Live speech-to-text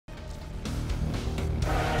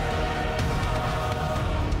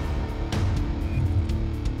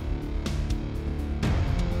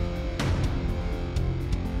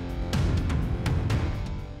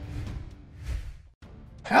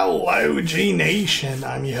Hello G Nation,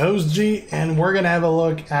 I'm your host G, and we're gonna have a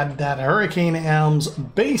look at that Hurricane Helms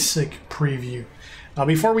basic preview. Now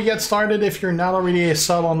before we get started, if you're not already a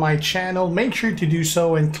sub on my channel, make sure to do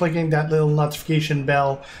so and clicking that little notification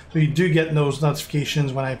bell so you do get those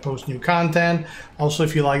notifications when I post new content. Also,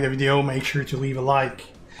 if you like the video, make sure to leave a like.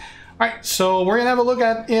 Alright, so we're gonna have a look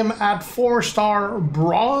at him at 4-star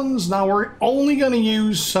bronze. Now we're only gonna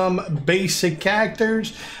use some basic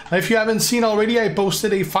characters. If you haven't seen already, I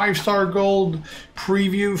posted a 5-star gold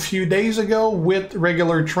preview a few days ago with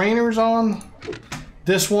regular trainers on.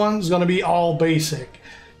 This one's gonna be all basic.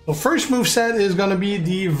 The first moveset is gonna be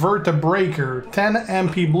the Vertebreaker. 10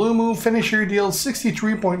 MP blue move, finisher, deals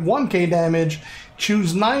 63.1k damage,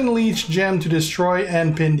 choose 9 leech gem to destroy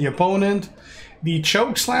and pin the opponent. The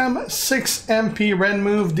Choke Slam, 6 MP red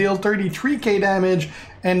move, deal 33k damage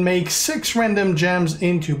and make 6 random gems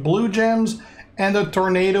into blue gems. And the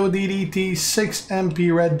Tornado DDT, 6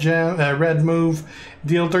 MP red move,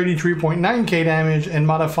 deal 33.9k damage and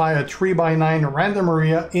modify a 3x9 random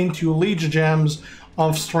area into leech gems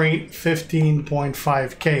of straight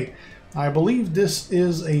 15.5k. I believe this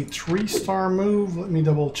is a 3-star move. Let me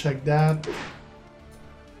double check that.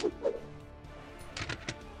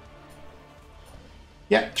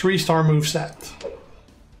 Yeah, 3-star moveset.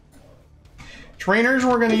 Trainers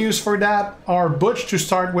we're going to use for that are Butch to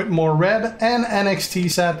start with more red and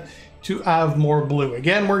NXT set to have more blue.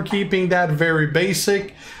 Again, we're keeping that very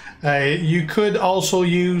basic. You could also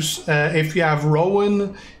use, if you have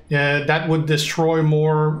Rowan, that would destroy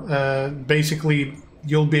more. Basically,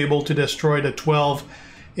 you'll be able to destroy the 12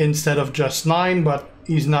 instead of just 9, but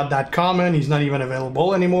he's not that common. He's not even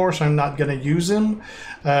available anymore, so I'm not going to use him.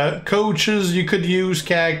 Coaches, you could use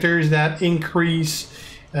characters that increase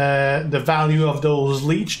the value of those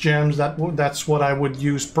leech gems. That's what I would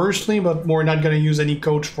use personally, but we're not going to use any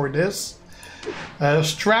coach for this.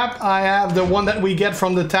 Strap, I have the one that we get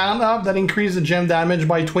from the town up that increases the gem damage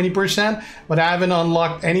by 20%, but I haven't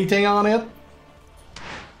unlocked anything on it.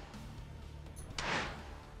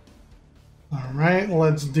 Alright,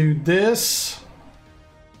 let's do this.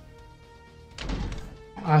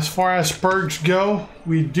 As far as perks go,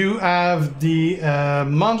 we do have the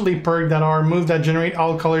monthly perk that are move that generate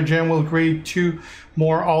all color gem will create 2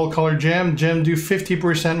 more all color gem. Gem do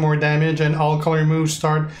 50% more damage and all color moves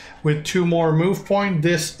start with 2 more move point.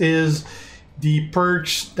 This is the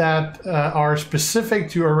perks that are specific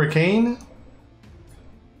to Hurricane.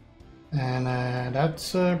 And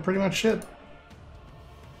that's pretty much it.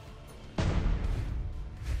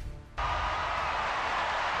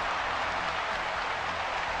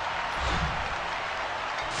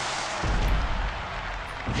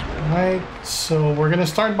 Alright, so we're gonna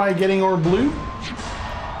start by getting our blue.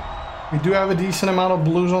 We do have a decent amount of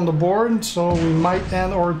blues on the board, so we might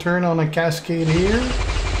end our turn on a cascade here.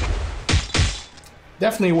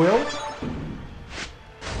 Definitely will.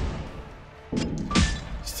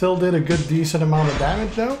 Still did a good decent amount of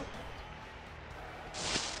damage though.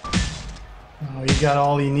 He got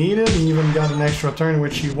all he needed. He even got an extra turn,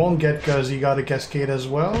 which he won't get because he got a cascade as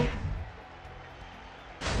well.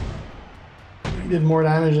 Did more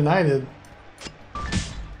damage than I did.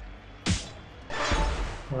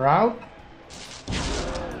 We're out.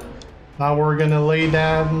 Now we're gonna lay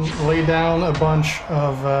down a bunch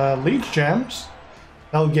of leech gems.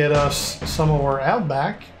 That'll get us some of our health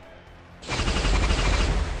back.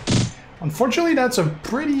 Unfortunately, that's a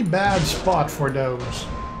pretty bad spot for those.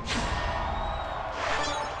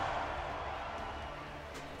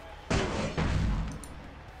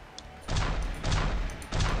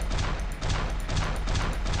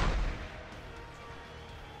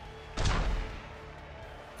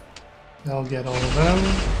 I'll get all of them.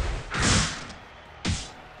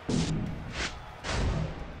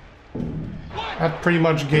 That pretty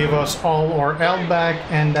much gave us all our health back,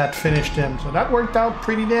 and that finished him. So that worked out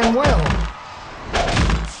pretty damn well.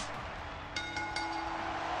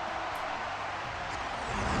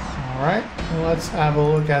 Alright, let's have a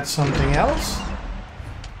look at something else.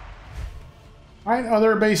 Alright,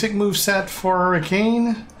 other basic moveset for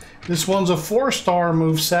Hurricane. This one's a 4-star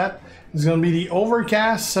moveset. It's going to be the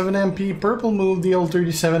Overcast, 7 MP purple move, deal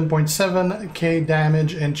 37.7k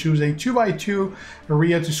damage and choose a 2x2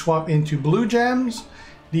 area to swap into blue gems.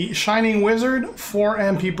 The Shining Wizard, 4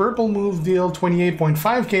 MP purple move, deal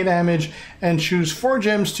 28.5k damage and choose 4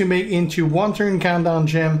 gems to make into 1 turn countdown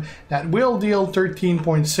gem that will deal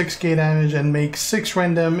 13.6k damage and make 6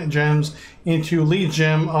 random gems into lead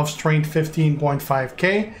gem of strength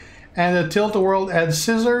 15.5k. And the Tilt-A-Whirl Edge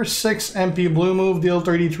Scissor, 6 MP blue move, deal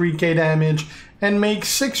 33k damage and make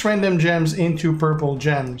 6 random gems into purple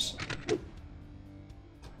gems.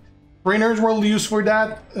 trainers we'll use for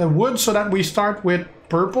that. Wood, so that we start with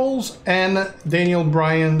purples, and Daniel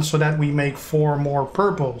Bryan, so that we make 4 more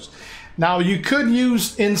purples. Now you could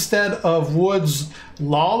use, instead of Woods,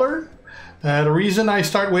 Lawler. The reason I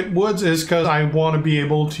start with Woods is because I want to be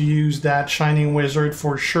able to use that Shining Wizard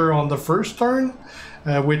for sure on the first turn,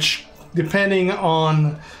 which, depending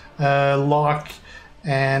on Lock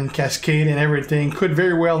and Cascade and everything, could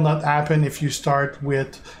very well not happen if you start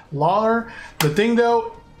with Lawler. The thing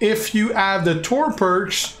though, if you have the tour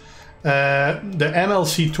perks, the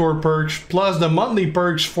MLC tour perks plus the monthly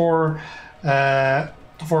perks for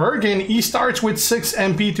Hurricane, he starts with 6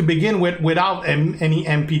 MP to begin with without any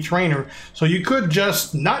MP trainer. So you could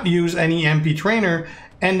just not use any MP trainer,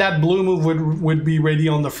 and that blue move would be ready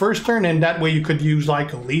on the first turn, and that way you could use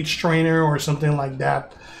like a leech trainer or something like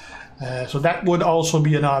that. So that would also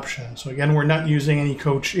be an option. So again, we're not using any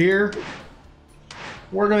coach here.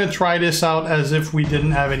 We're going to try this out as if we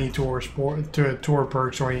didn't have any tour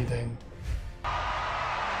perks or anything.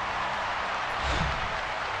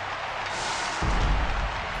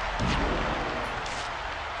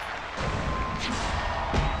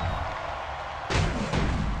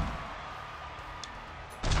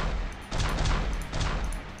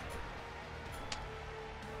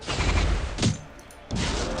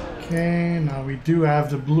 Okay, now we do have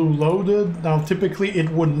the blue loaded. Now typically it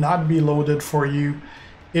would not be loaded for you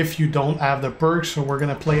if you don't have the perks, so we're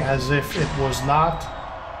gonna play as if it was not.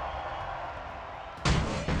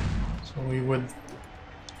 So we would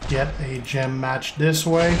get a gem match this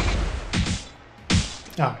way.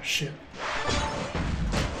 Oh shit.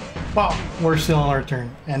 Well, we're still on our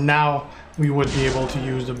turn, and now we would be able to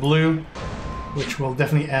use the blue, which will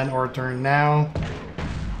definitely end our turn now.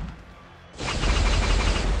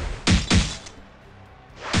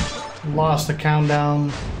 Lost the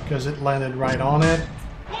countdown because it landed right on it.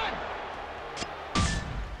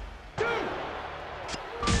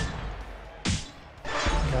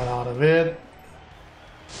 Got out of it.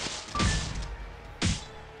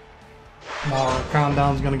 Now our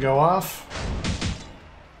countdown's gonna go off.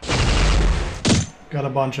 Got a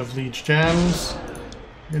bunch of leech gems.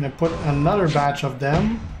 We're gonna put another batch of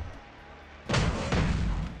them.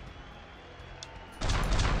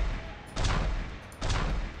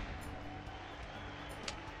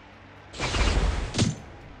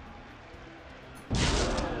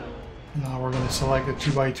 Now we're going to select a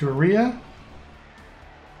 2x2 area.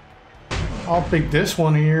 I'll pick this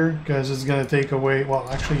one here because it's going to take away, well,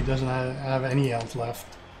 actually it doesn't have any health left.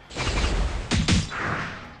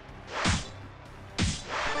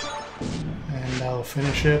 And that'll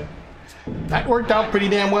finish it. That worked out pretty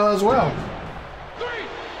damn well as well.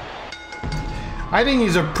 I think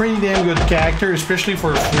he's a pretty damn good character, especially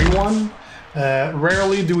for a free one.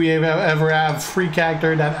 Rarely do we ever have free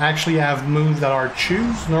character that actually have moves that are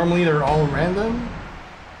choose. Normally they're all random.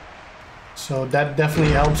 So that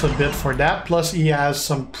definitely helps a bit for that. Plus he has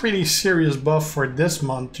some pretty serious buff for this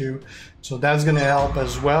month too. So that's going to help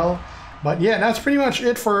as well. But yeah, that's pretty much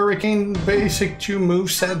it for Hurricane. Basic 2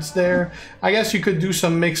 move sets there. I guess you could do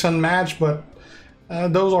some mix and match, but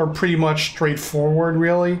those are pretty much straightforward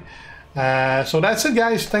really. So that's it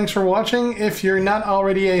guys, thanks for watching. If you're not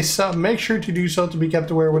already a sub, make sure to do so to be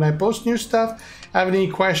kept aware when I post new stuff. Have any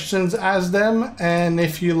questions, ask them, and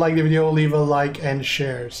if you like the video, leave a like and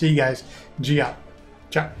share. See you guys, G out,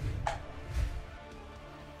 ciao.